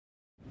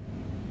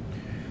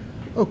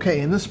Okay,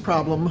 in this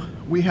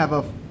problem, we have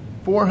a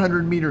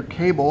 400-meter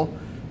cable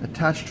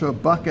attached to a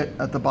bucket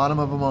at the bottom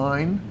of a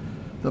mine.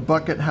 The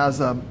bucket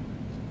has a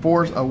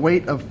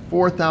weight of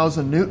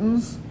 4,000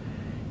 newtons,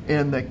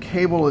 and the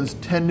cable is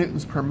 10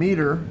 newtons per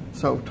meter,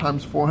 so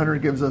times 400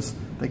 gives us,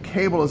 the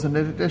cable is an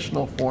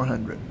additional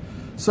 400.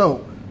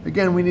 So,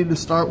 again, we need to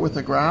start with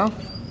a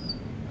graph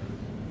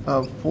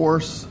of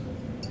force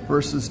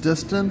versus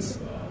distance.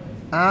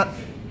 At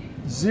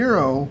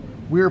 0,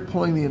 we're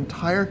pulling the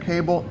entire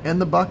cable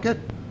and the bucket,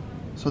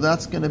 so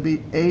that's going to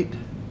be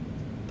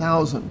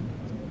 8,000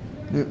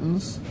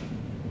 newtons.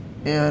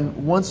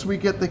 And once we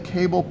get the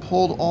cable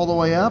pulled all the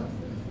way up,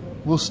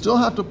 we'll still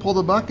have to pull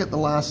the bucket the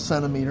last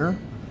centimeter,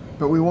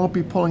 but we won't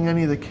be pulling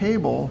any of the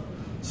cable.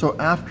 So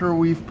after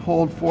we've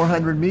pulled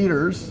 400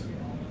 meters,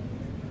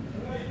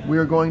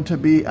 we're going to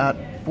be at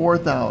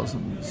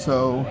 4,000.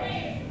 So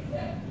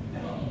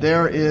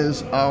there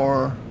is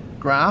our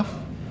graph,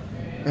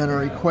 and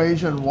our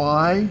equation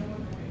y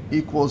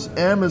equals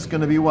m is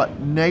going to be what?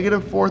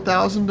 Negative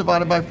 4,000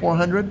 divided by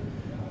 400,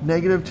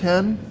 negative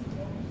 10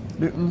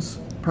 newtons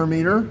per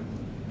meter,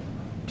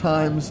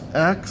 times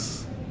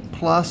x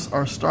plus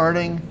our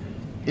starting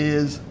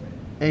is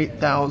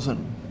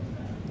 8,000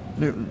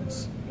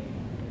 newtons.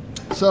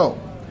 So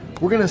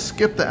we're going to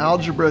skip the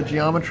algebra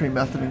geometry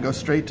method and go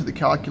straight to the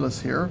calculus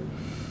here.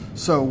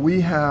 So we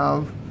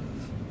have,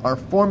 our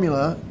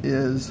formula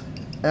is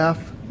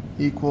F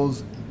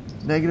equals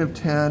negative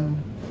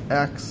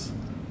 10x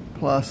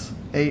plus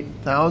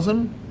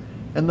 8,000.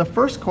 And the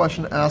first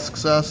question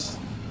asks us,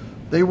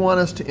 they want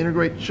us to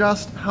integrate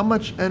just how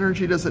much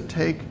energy does it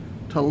take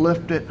to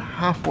lift it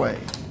halfway.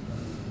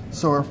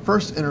 So our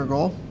first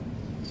integral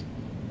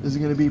is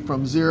going to be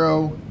from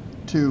 0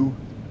 to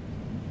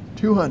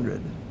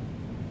 200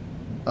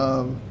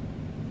 of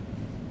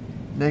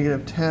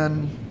negative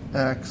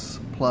 10x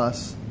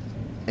plus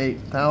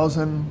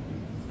 8,000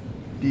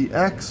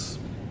 dx.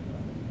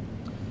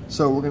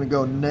 So we're going to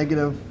go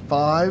negative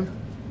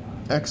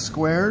 5x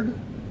squared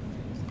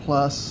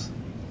plus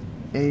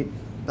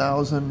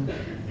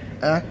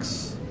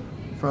 8,000x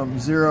from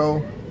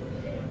 0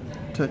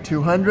 to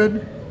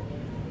 200.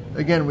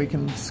 Again, we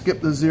can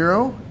skip the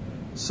 0,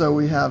 so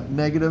we have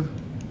negative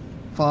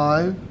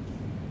 5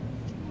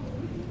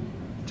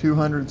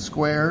 200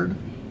 squared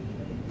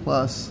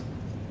plus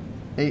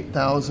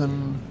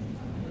 8,000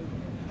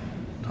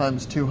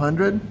 times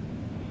 200.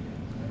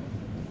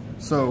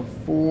 So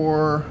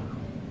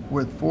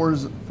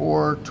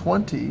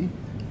 420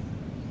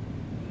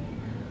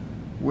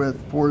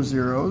 with 4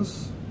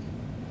 zeros.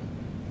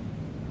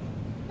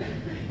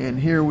 And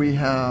here we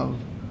have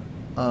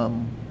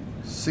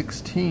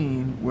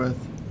 16 with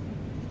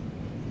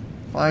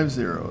 5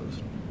 zeros.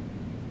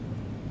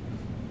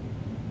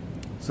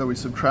 So we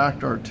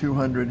subtract our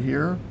 200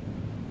 here.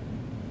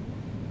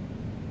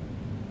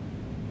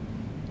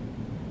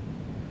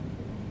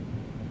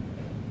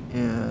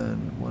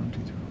 And 1, 2,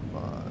 3,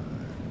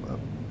 5,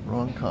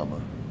 wrong comma.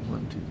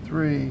 1, 2,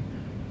 3.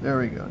 There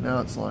we go.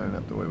 Now it's lining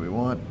up the way we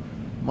want.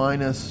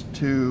 Minus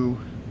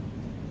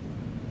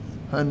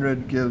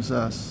 200 gives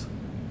us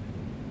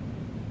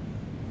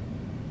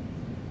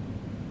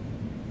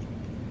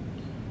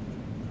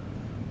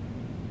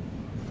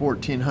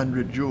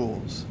 1,400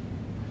 joules.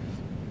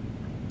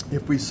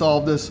 If we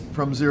solve this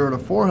from 0 to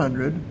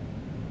 400,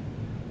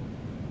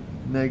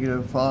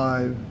 negative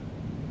 5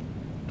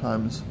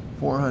 times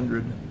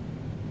 400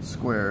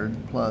 squared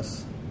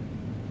plus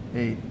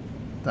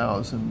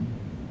 8,000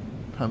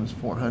 times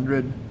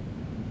 400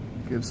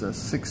 gives us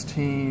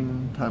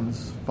 16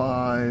 times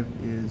 5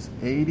 is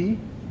 80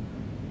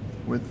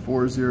 with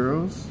 4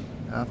 zeros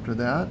after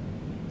that.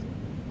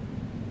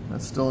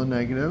 That's still a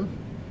negative.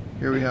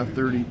 Here we have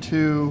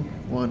 32,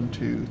 1,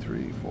 2,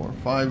 3, 4,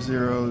 5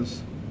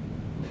 zeros.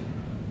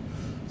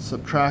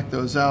 Subtract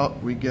those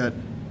out, we get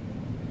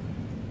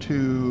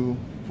 2,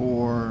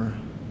 4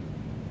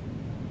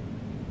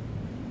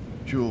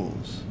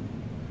 joules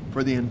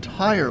for the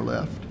entire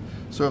lift.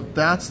 So if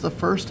that's the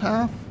first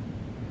half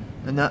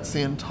and that's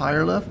the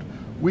entire lift,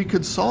 we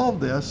could solve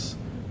this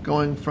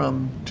going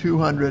from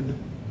 200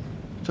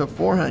 to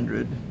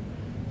 400,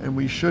 and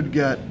we should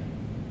get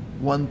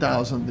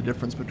 1,000, the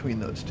difference between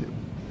those two.